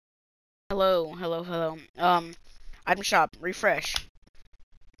Hello, hello, hello. Item shop, refresh.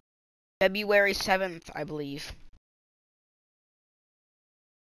 February 7th, I believe.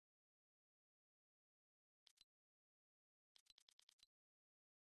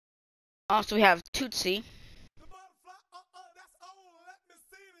 Also, we have Tootsie.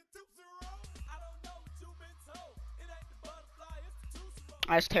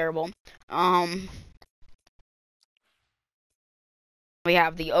 That's terrible. We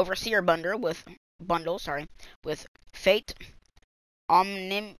have the Overseer bundle, with Fate,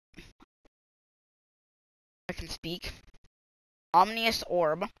 Omnim, I can speak, Omnious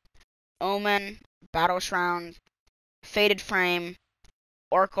Orb, Omen, Battle Shroud, Faded Frame,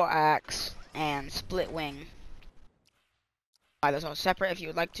 Oracle Axe, and Split Wing. Buy those all separate if you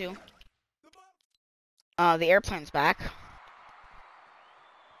would like to. The airplane's back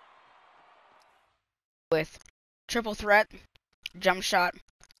with Triple Threat, Jump Shot,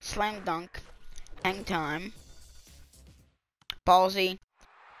 Slam Dunk, Hang Time, Ballsy,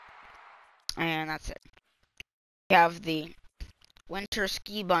 and that's it. We have the Winter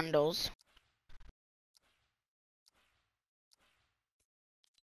Ski Bundles.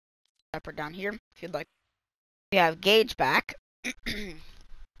 Separate down here, if you'd like. We have Gauge back.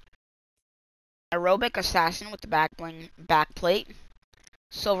 Aerobic Assassin with the back plate.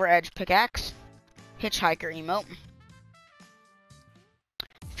 Silver Edge Pickaxe. Hitchhiker emote.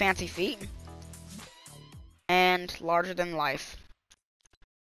 Fancy Feet. And Larger Than Life.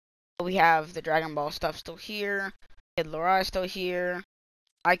 We have the Dragon Ball stuff still here. Kid Leroy still here.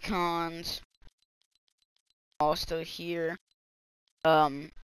 Icons. All still here.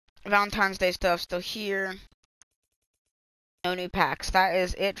 Valentine's Day stuff still here. No new packs. That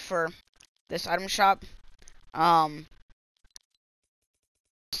is it for this item shop.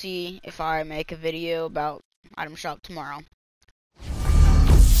 See if I make a video about item shop tomorrow.